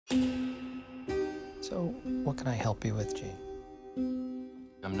So, what can I help you with, G?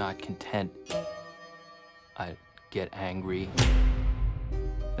 I'm not content. I get angry.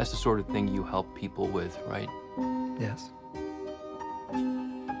 That's the sort of thing you help people with, right? Yes.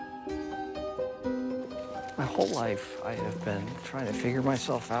 My whole life, I have been trying to figure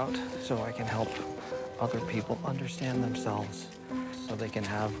myself out so I can help other people understand themselves so they can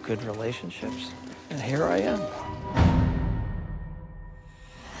have good relationships. And here I am.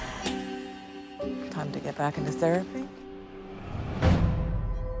 Time to get back into therapy?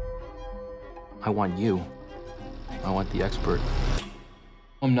 I want you. I want the expert.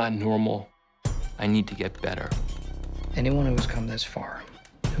 I'm not normal. I need to get better. Anyone who has come this far,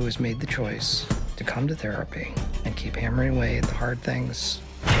 who has made the choice to come to therapy and keep hammering away at the hard things,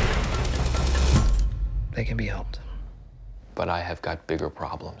 they can be helped. But I have got bigger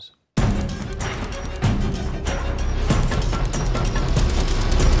problems.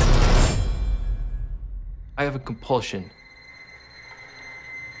 I have a compulsion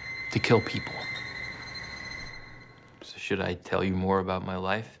to kill people. So should I tell you more about my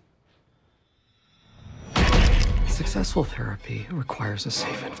life? Successful therapy requires a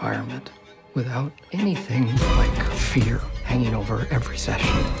safe environment without anything like fear hanging over every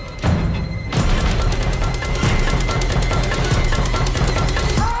session.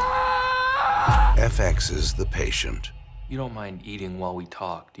 FX's The Patient. You don't mind eating while we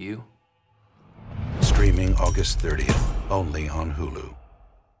talk, do you? Streaming August 30th, only on Hulu.